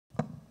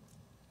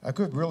I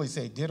could really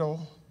say ditto,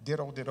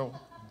 ditto, ditto,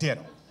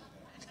 ditto.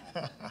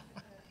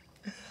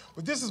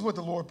 But this is what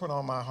the Lord put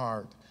on my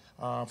heart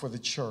for the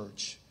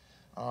church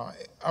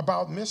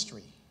about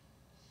mystery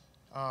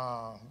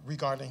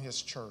regarding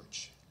his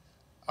church,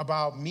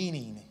 about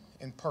meaning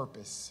and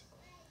purpose,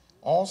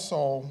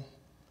 also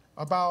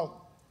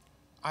about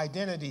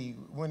identity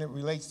when it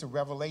relates to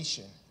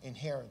revelation,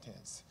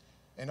 inheritance,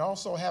 and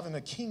also having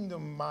a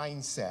kingdom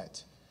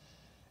mindset.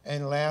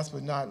 And last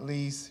but not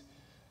least,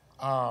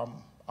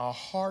 a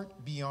heart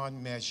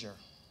beyond measure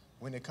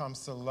when it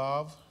comes to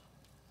love,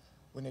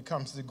 when it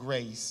comes to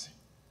grace,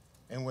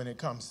 and when it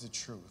comes to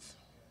truth.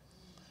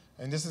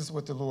 And this is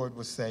what the Lord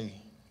would say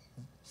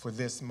for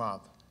this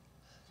month.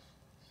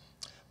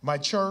 My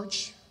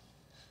church,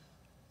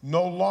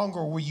 no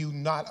longer will you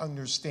not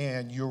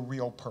understand your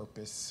real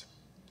purpose.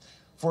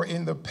 For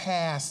in the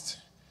past,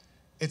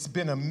 it's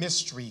been a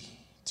mystery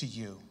to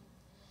you.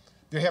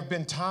 There have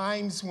been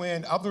times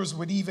when others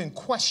would even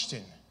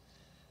question,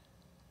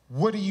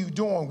 what are you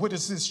doing? What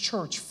is this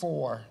church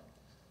for?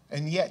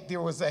 And yet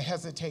there was a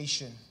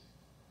hesitation.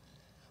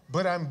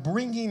 But I'm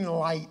bringing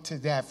light to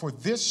that for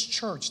this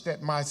church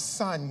that my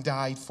son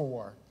died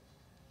for.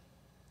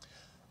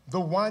 The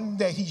one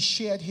that he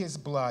shed his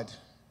blood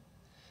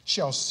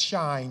shall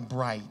shine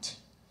bright.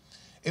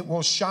 It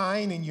will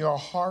shine in your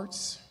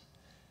hearts.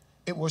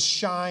 It will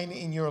shine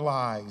in your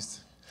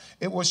lives.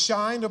 It will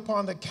shine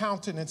upon the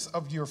countenance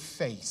of your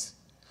face.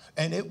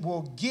 And it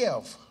will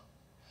give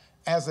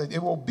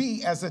it will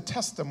be as a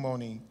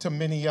testimony to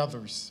many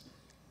others.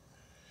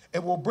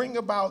 It will bring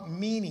about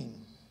meaning.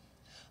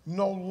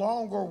 No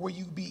longer will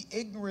you be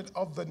ignorant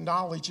of the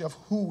knowledge of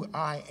who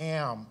I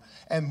am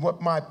and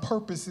what my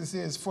purposes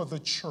is for the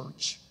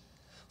church.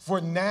 For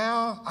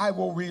now I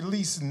will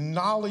release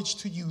knowledge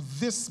to you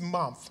this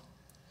month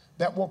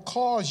that will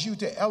cause you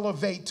to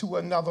elevate to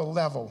another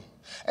level.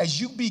 As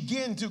you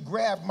begin to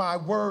grab my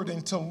word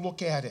and to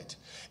look at it,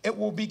 it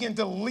will begin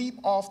to leap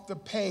off the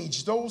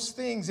page. Those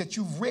things that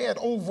you've read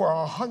over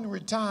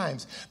 100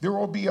 times, there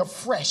will be a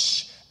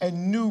fresh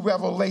and new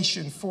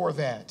revelation for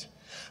that.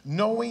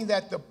 Knowing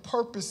that the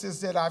purposes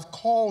that I've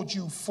called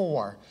you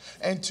for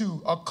and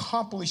to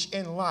accomplish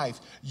in life,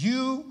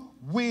 you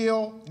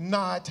will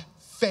not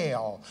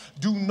fail.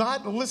 Do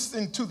not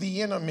listen to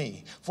the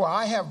enemy, for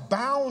I have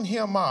bound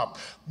him up.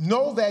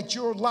 Know that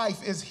your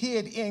life is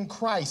hid in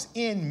Christ,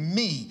 in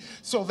me,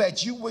 so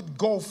that you would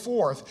go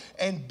forth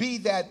and be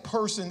that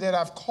person that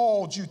I've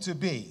called you to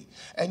be.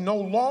 And no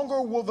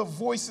longer will the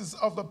voices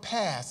of the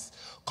past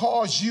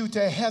cause you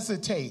to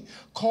hesitate,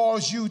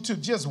 cause you to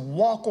just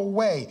walk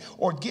away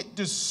or get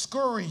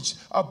discouraged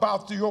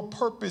about your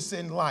purpose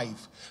in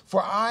life.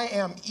 For I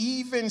am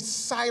even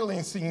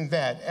silencing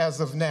that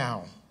as of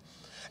now.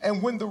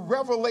 And when the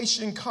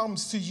revelation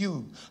comes to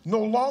you,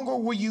 no longer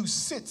will you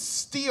sit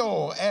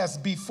still as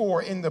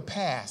before in the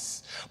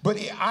past, but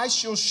I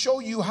shall show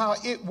you how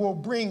it will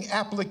bring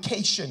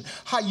application,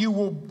 how you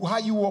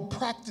will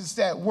practice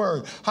that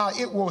word, how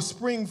it will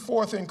spring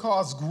forth and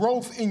cause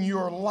growth in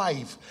your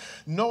life.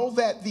 Know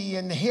that the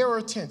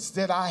inheritance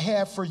that I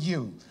have for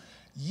you,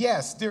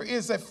 yes, there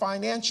is a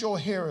financial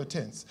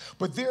inheritance,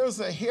 but there is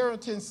a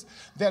inheritance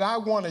that I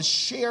want to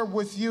share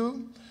with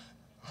you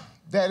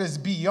that is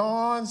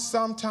beyond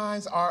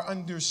sometimes our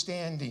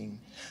understanding.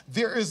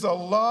 There is a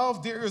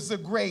love, there is a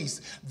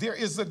grace, there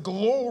is a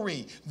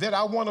glory that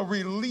I want to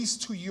release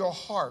to your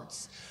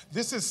hearts.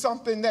 This is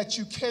something that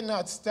you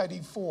cannot study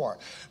for.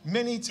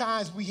 Many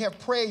times we have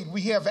prayed,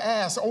 we have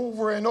asked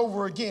over and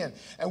over again,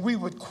 and we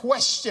would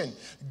question,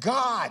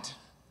 God,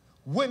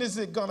 when is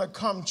it going to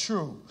come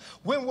true?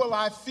 When will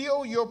I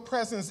feel your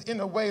presence in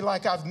a way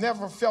like I've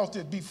never felt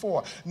it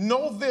before?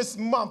 Know this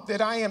month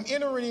that I am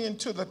entering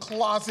into the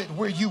closet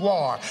where you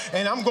are,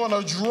 and I'm going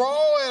to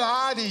draw it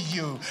out of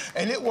you,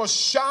 and it will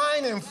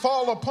shine and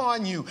fall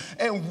upon you.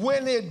 And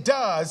when it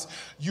does,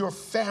 your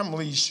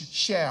family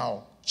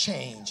shall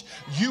change.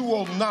 You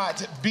will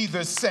not be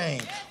the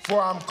same.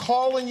 For I'm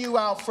calling you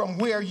out from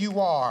where you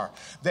are,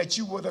 that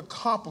you would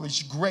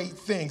accomplish great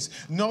things.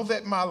 Know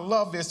that my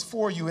love is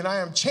for you, and I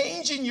am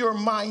changing your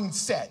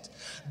mindset.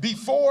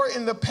 Before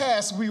in the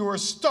past we were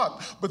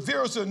stuck, but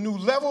there's a new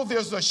level,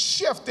 there's a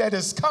shift that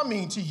is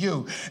coming to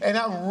you, and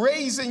I'm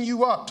raising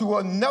you up to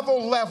another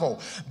level.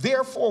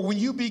 Therefore, when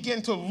you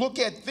begin to look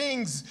at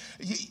things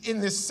in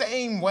the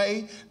same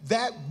way,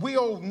 that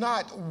will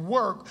not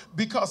work,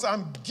 because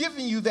I'm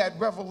giving you that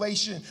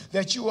revelation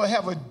that you will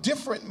have a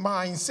different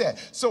mindset.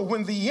 So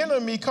when the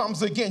enemy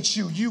comes against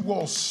you, you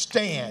will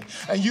stand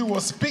and you will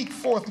speak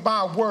forth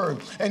my word,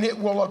 and it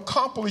will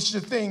accomplish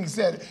the things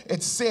that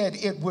it said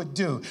it would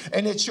do.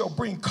 And it shall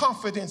bring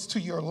confidence to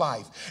your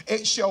life.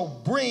 It shall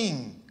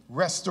bring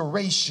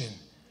restoration.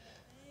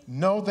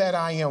 Know that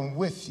I am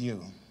with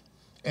you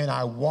and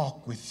I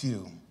walk with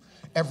you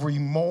every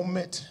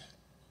moment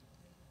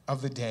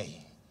of the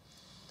day.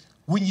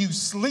 When you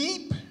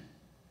sleep,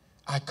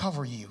 I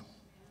cover you.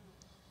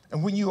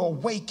 And when you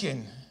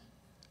awaken,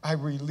 I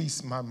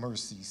release my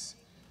mercies.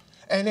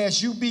 And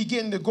as you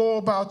begin to go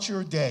about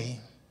your day,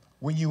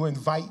 when you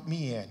invite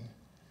me in,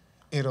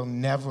 it'll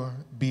never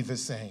be the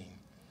same.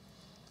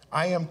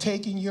 I am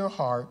taking your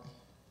heart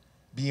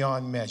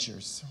beyond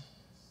measures.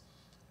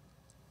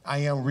 I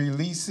am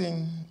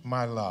releasing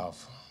my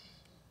love.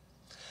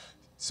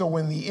 So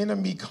when the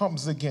enemy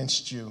comes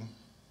against you,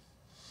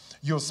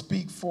 you'll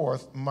speak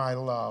forth my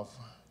love,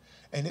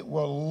 and it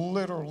will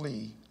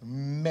literally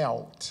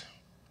melt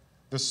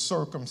the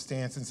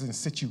circumstances and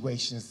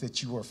situations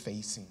that you are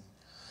facing.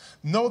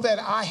 Know that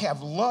I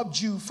have loved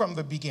you from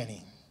the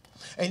beginning.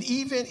 And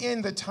even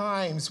in the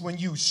times when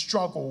you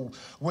struggled,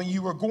 when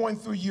you were going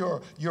through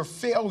your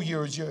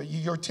failures,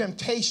 your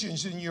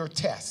temptations and your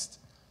tests,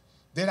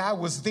 that I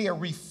was there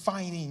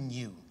refining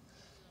you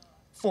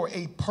for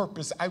a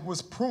purpose. I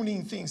was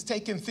pruning things,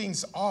 taking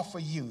things off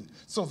of you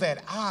so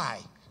that I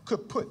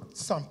could put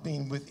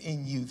something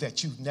within you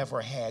that you've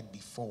never had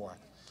before.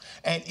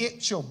 And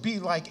it shall be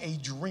like a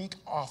drink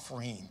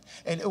offering,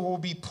 and it will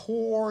be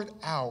poured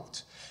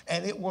out,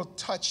 and it will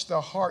touch the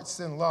hearts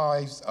and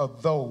lives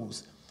of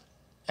those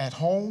at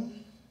home,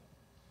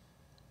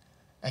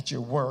 at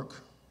your work,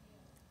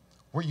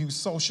 where you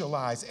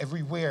socialize,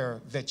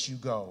 everywhere that you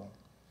go.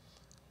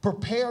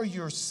 Prepare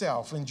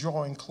yourself in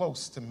drawing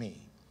close to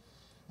me,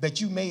 that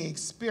you may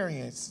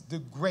experience the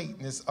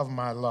greatness of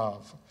my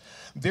love.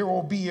 There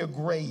will be a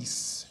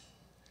grace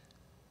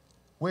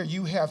where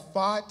you have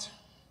thought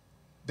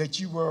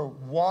that you were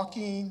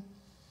walking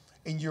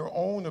in your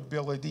own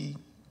ability,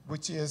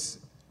 which is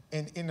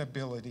an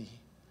inability.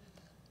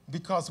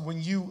 Because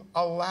when you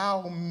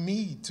allow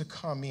me to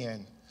come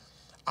in,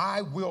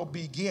 I will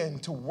begin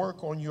to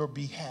work on your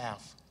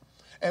behalf.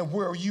 And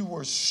where you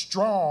were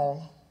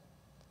strong,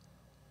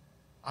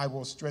 I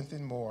will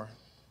strengthen more.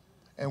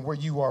 And where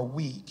you are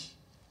weak,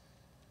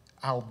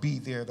 I'll be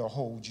there to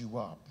hold you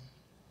up.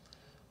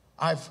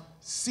 I've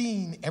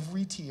seen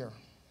every tear.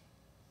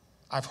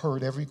 I've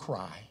heard every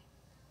cry.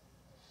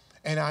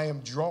 And I am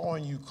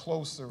drawing you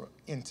closer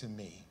into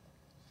me,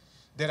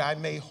 that I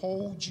may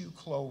hold you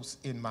close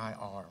in my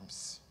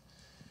arms.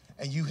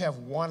 And you have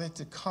wanted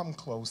to come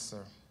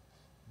closer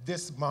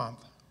this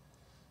month.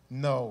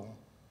 Know,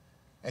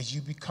 as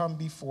you come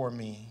before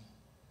me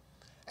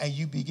and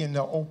you begin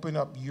to open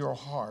up your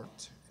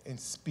heart and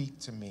speak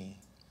to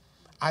me,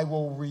 I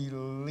will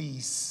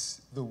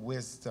release the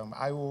wisdom.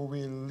 I will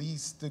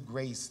release the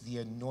grace, the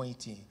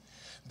anointing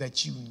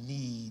that you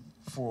need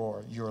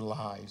for your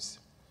lives.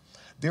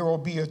 There will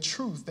be a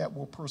truth that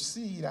will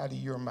proceed out of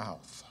your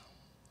mouth.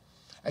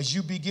 As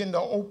you begin to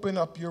open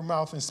up your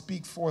mouth and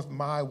speak forth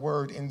my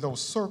word in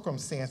those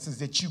circumstances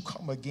that you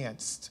come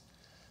against,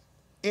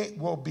 it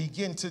will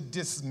begin to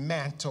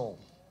dismantle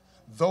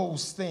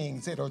those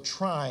things that are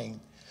trying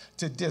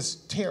to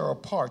just tear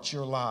apart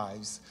your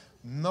lives.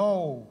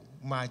 Know,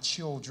 my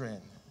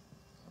children,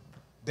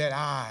 that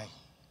I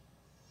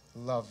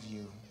love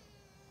you,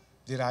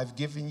 that I've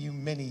given you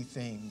many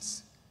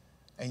things,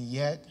 and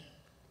yet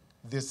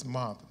this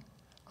month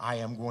I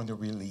am going to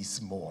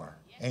release more.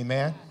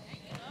 Amen?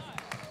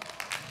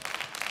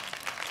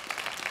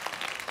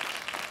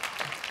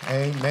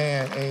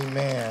 Amen,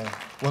 amen.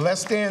 Well, let's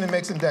stand and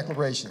make some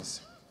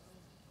declarations.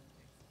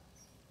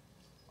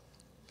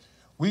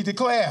 We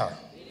declare,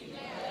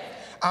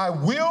 I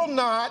will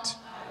not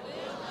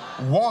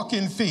walk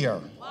in fear.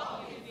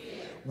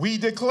 We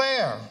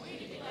declare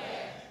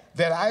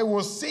that I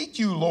will seek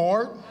you,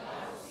 Lord,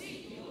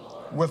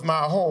 with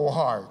my whole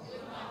heart.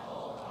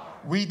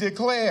 We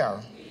declare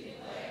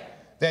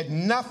that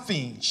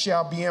nothing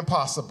shall be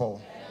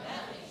impossible.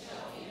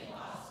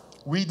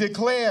 We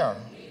declare,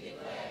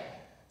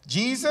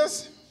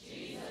 Jesus,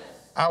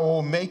 I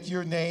will make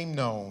your name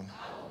known.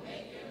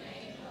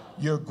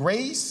 Your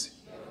grace,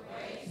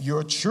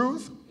 your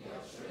truth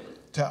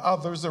to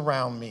others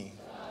around me.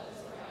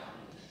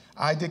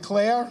 I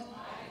declare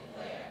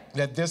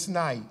that this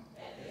night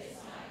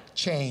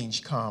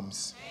change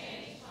comes.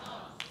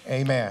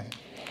 Amen.